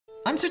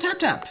I'm Sir Tap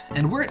Tap,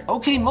 and we're at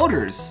OK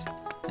Motors.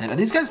 And are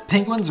these guys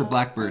penguins or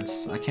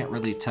blackbirds? I can't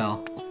really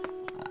tell.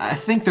 I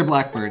think they're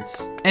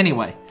blackbirds.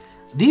 Anyway,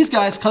 these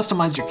guys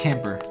customize your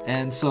camper,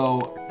 and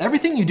so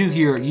everything you do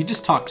here, you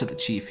just talk to the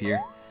chief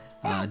here,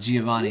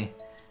 Giovanni.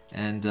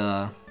 And,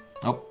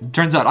 oh,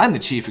 turns out I'm the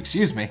chief,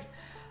 excuse me.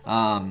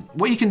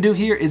 What you can do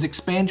here is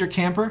expand your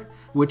camper,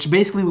 which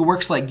basically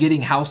works like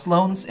getting house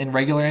loans in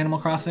regular Animal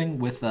Crossing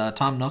with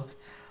Tom Nook.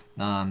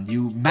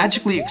 You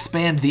magically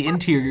expand the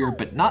interior,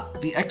 but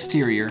not the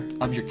exterior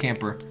of your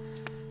camper.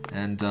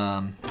 And,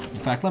 in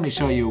fact, let me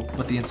show you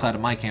what the inside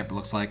of my camper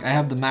looks like. I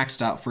have the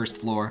maxed out first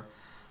floor.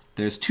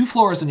 There's 2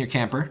 floors in your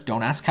camper.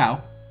 Don't ask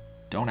how.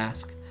 Don't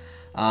ask.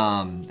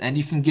 And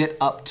you can get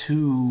up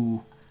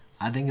to,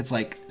 I think it's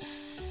like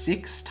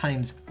 6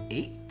 times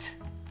 8,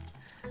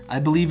 I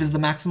believe is the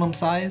maximum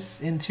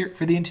size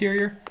for the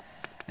interior.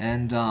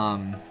 And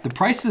the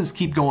prices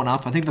keep going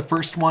up. I think the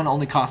first one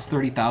only costs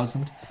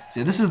 30,000. So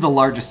yeah, this is the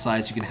largest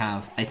size you can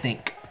have, I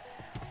think.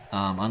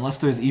 Unless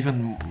there's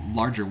even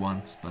larger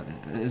ones. But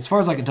as far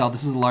as I can tell,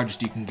 this is the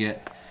largest you can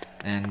get.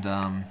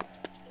 And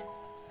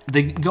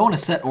they go in a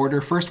set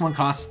order. First one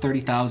costs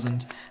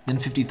 30,000, then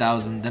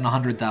 50,000, then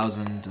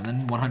 100,000, and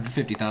then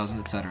 150,000,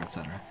 etc.,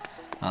 etc.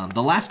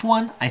 The last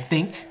one, I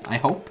think, I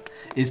hope,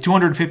 is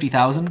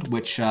 250,000,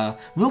 which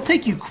will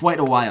take you quite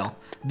a while.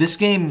 This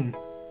game,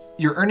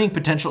 your earning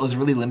potential is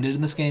really limited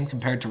in this game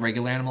compared to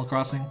regular Animal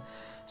Crossing.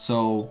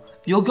 So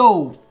you'll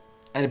go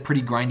at a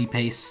pretty grindy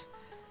pace.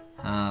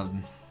 I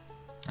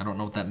don't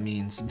know what that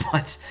means,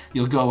 but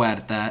you'll go at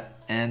it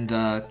that. And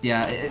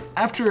yeah,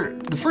 after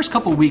the first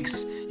couple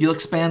weeks, you'll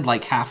expand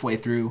like halfway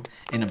through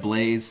in a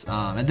blaze,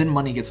 and then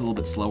money gets a little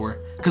bit slower.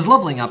 Because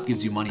leveling up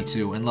gives you money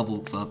too, and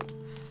levels up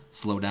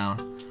slow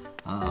down.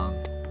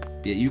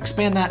 Yeah, you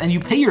expand that, and you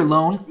pay your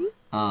loan.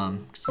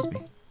 Excuse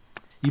me.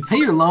 You pay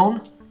your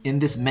loan in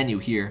this menu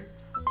here.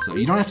 So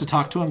you don't have to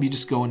talk to him, you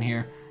just go in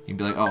here. You can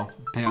be like, oh,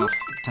 pay off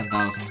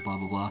 10,000, blah,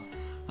 blah,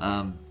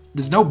 blah.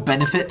 There's no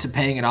benefit to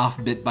paying it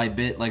off bit by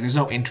bit. Like, there's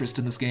no interest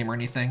in this game or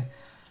anything.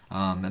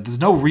 And there's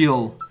no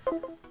real...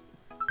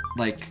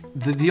 Like,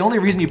 the only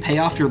reason you pay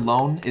off your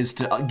loan is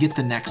to get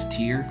the next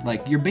tier.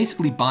 Like, you're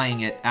basically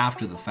buying it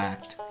after the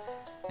fact,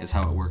 is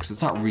how it works.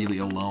 It's not really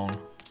a loan.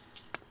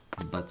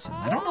 But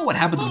I don't know what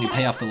happens when you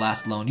pay off the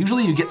last loan.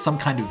 Usually you get some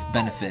kind of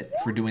benefit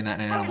for doing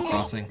that in Animal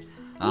Crossing.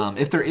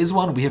 If there is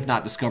one, we have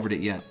not discovered it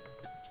yet.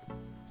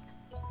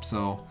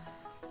 So,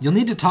 you'll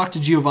need to talk to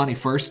Giovanni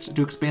first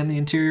to expand the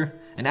interior.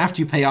 And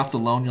after you pay off the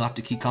loan, you'll have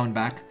to keep coming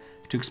back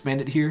to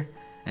expand it here.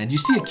 And you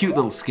see a cute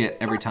little skit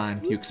every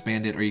time you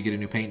expand it or you get a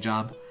new paint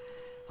job.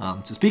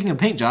 So speaking of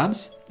paint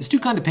jobs, there's 2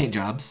 kinds of paint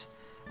jobs.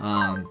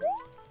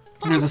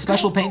 There's a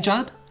special paint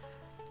job.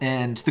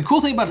 And the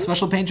cool thing about a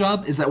special paint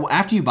job is that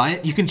after you buy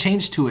it, you can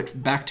change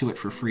back to it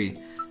for free,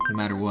 no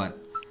matter what.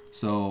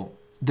 So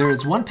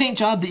there's one paint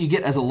job that you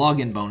get as a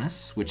login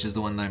bonus, which is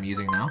the one that I'm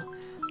using now.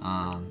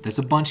 There's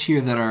a bunch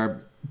here that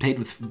are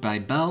paid by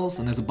bells,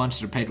 and there's a bunch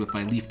that are paid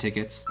by leaf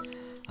tickets.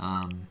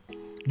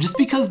 Just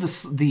because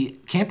the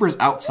campers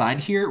outside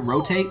here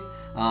rotate,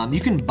 you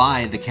can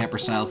buy the camper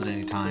styles at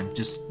any time.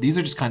 These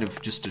are just kind of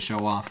just to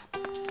show off.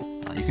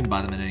 You can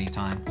buy them at any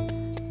time.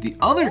 The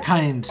other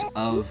kind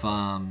of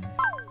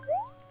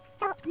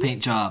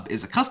paint job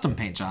is a custom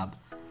paint job.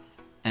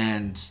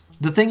 And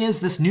the thing is,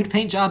 this nude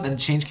paint job and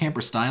change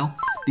camper style,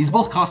 these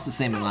both cost the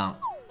same amount.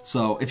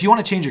 So if you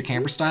want to change your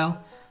camper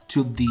style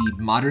to the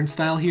modern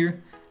style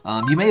here,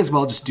 you may as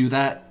well just do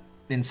that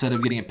instead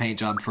of getting a paint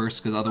job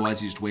first, because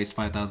otherwise you just waste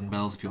 5,000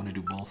 bells if you want to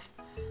do both.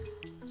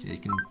 So yeah, you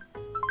can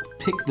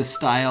pick the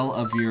style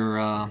of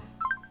your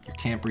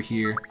camper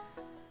here.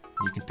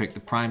 You can pick the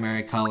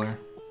primary color,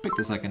 pick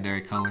the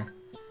secondary color.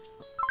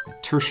 The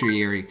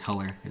tertiary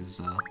color is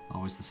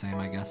always the same,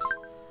 I guess.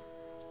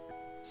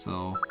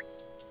 So,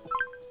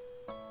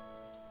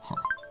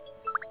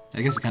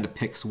 I guess it kind of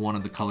picks one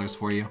of the colors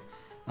for you.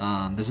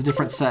 There's a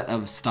different set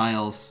of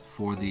styles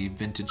for the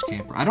vintage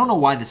camper. I don't know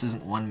why this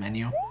isn't one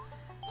menu,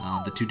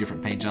 the 2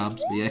 different paint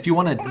jobs. But yeah, if you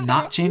want to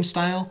not change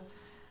style,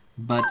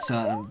 but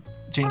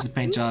change the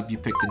paint job, you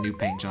pick the new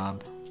paint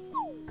job.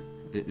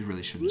 It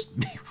really should just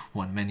be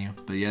one menu.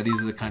 But yeah, these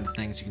are the kind of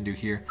things you can do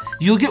here.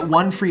 You'll get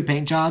 1 free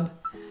paint job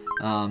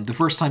the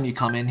first time you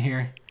come in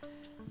here.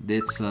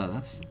 That's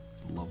a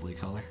lovely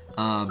color.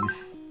 I'm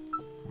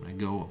gonna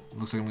go.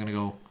 Looks like I'm gonna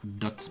go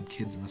abduct some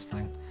kids in this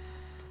thing.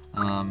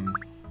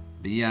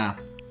 But yeah,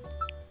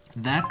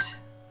 that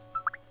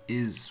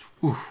is.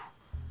 Oof.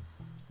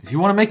 If you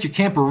want to make your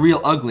camper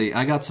real ugly,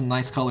 I got some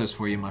nice colors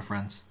for you, my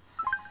friends.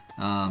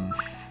 But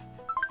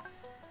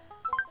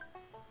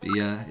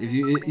yeah,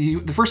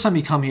 if the first time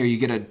you come here, you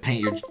get to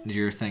paint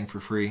your thing for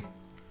free,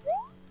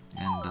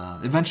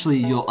 and eventually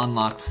you'll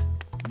unlock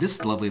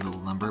this lovely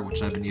little number,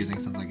 which I've been using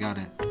since I got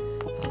it.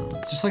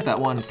 It's just like that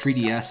one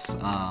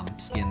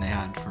 3DS skin they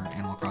had for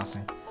Animal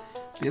Crossing.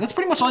 But yeah, that's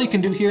pretty much all you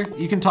can do here.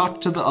 You can talk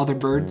to the other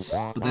birds,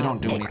 but they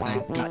don't do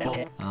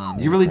anything.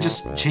 You really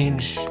just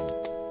change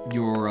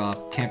your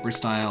camper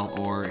style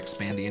or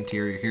expand the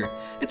interior here.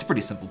 It's a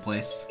pretty simple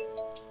place.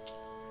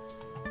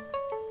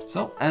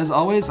 So, as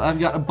always,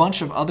 I've got a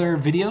bunch of other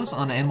videos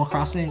on Animal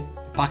Crossing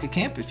Pocket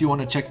Camp. If you want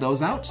to check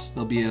those out,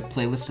 there'll be a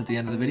playlist at the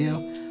end of the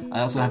video. I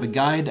also have a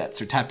guide at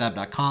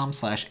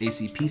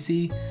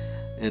sirtaptap.com/acpc.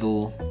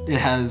 It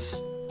has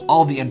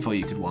all the info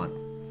you could want.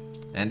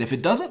 And if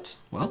it doesn't,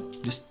 well,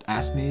 just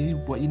ask me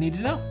what you need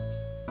to know.